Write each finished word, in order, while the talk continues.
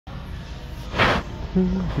Doing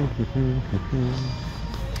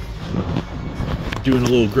a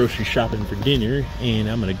little grocery shopping for dinner, and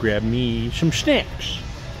I'm gonna grab me some snacks,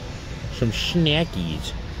 some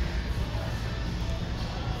snackies.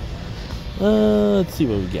 Let's see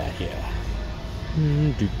what we got here.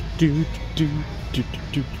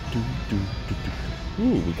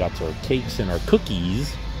 Ooh, we got our cakes and our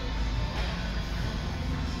cookies.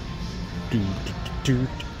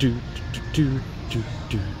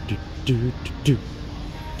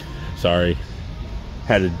 Sorry,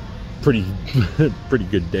 had a pretty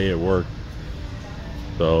good day at work,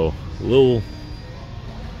 so a little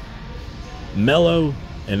mellow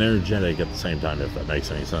and energetic at the same time, if that makes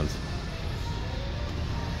any sense.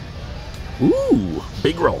 Ooh,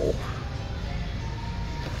 big roll.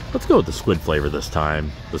 Let's go with the squid flavor this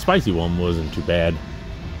time. The spicy one wasn't too bad.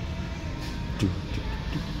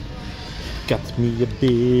 Got me a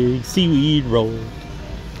big seaweed roll.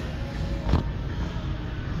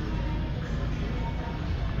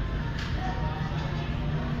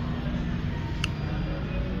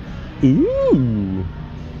 Ooh.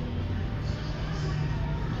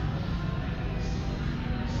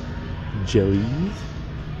 Jellies.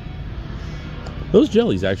 Those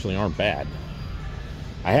jellies actually aren't bad.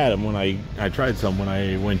 I had them when I tried some when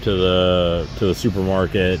I went to the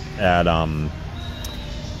supermarket at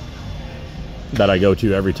that I go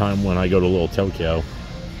to every time when I go to Little Tokyo.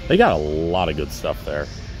 They got a lot of good stuff there.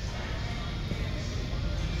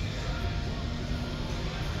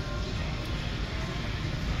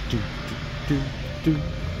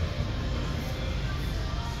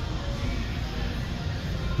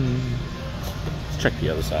 Let's check the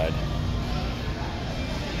other side.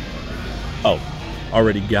 Oh,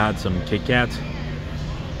 already got some Kit Kats.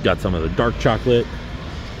 Got some of the dark chocolate.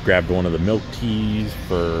 Grabbed one of the milk teas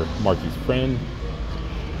for Marky's friend.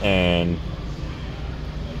 And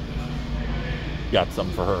got some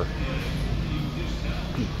for her.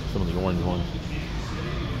 Some of the orange ones.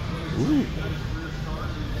 Ooh.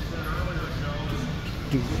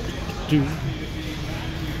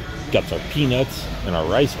 Got our peanuts and our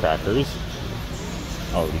rice crackers.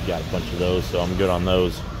 Already got a bunch of those, so I'm good on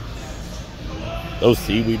those. Those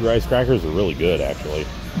seaweed rice crackers are really good, actually.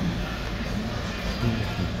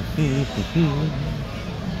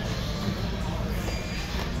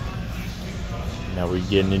 Now we're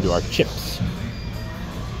getting into our chips.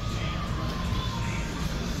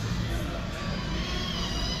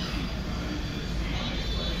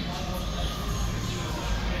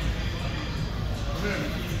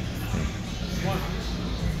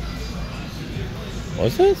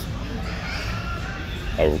 What's this?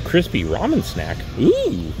 A crispy ramen snack.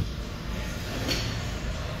 Ooh.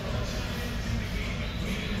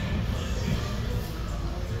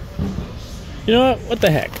 You know what? What the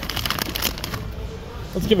heck?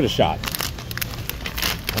 Let's give it a shot.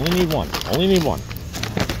 Only need one. Only need one.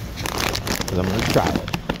 Because I'm going to try it.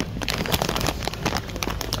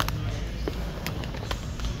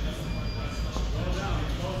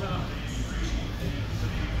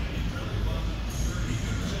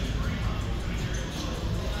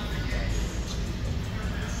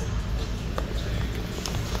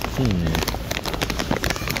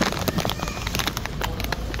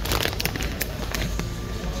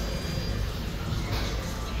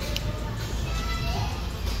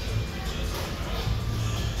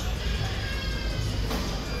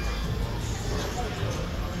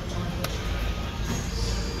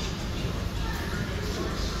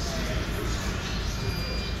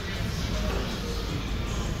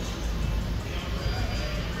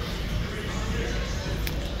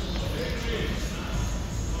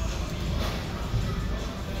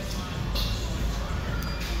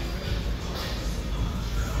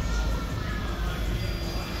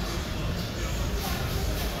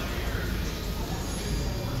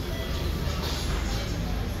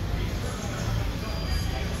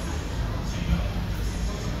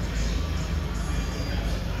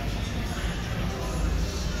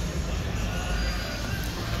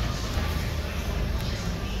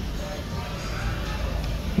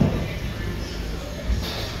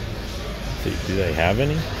 Do they have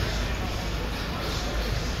any?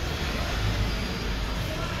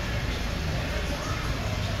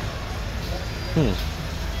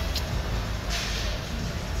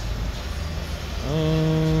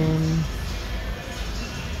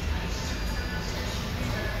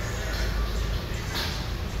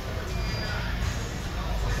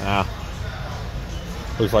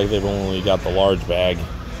 Looks like they've only got the large bag.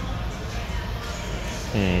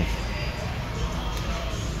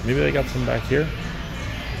 Maybe they got some back here.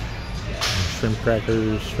 Shrimp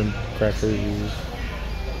crackers, shrimp crackers.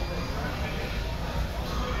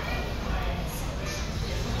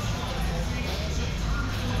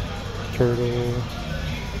 turtle.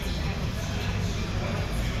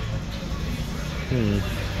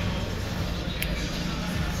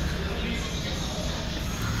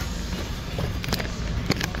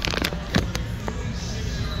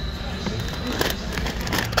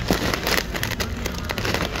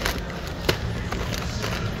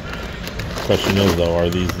 Question is though, are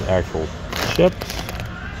these actual chips?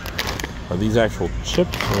 Are these actual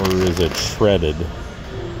chips or is it shredded?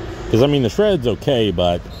 Because I mean the shred's okay,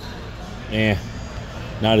 but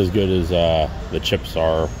not as good as the chips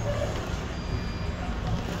are.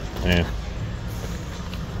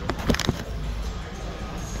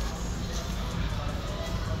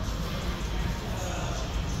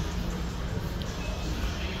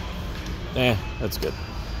 That's good.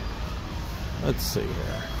 Let's see here.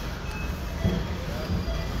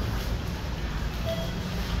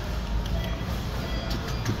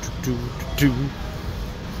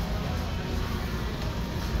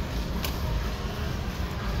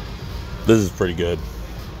 This is pretty good.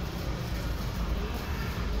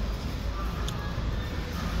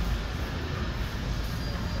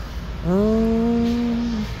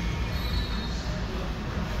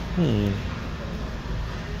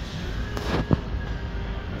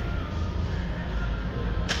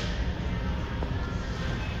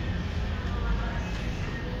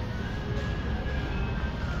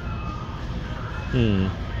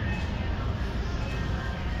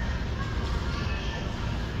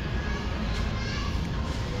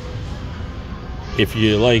 If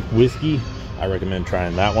you like whiskey, I recommend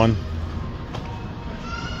trying that one.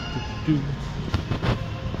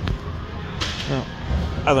 Well,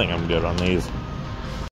 I think I'm good on these.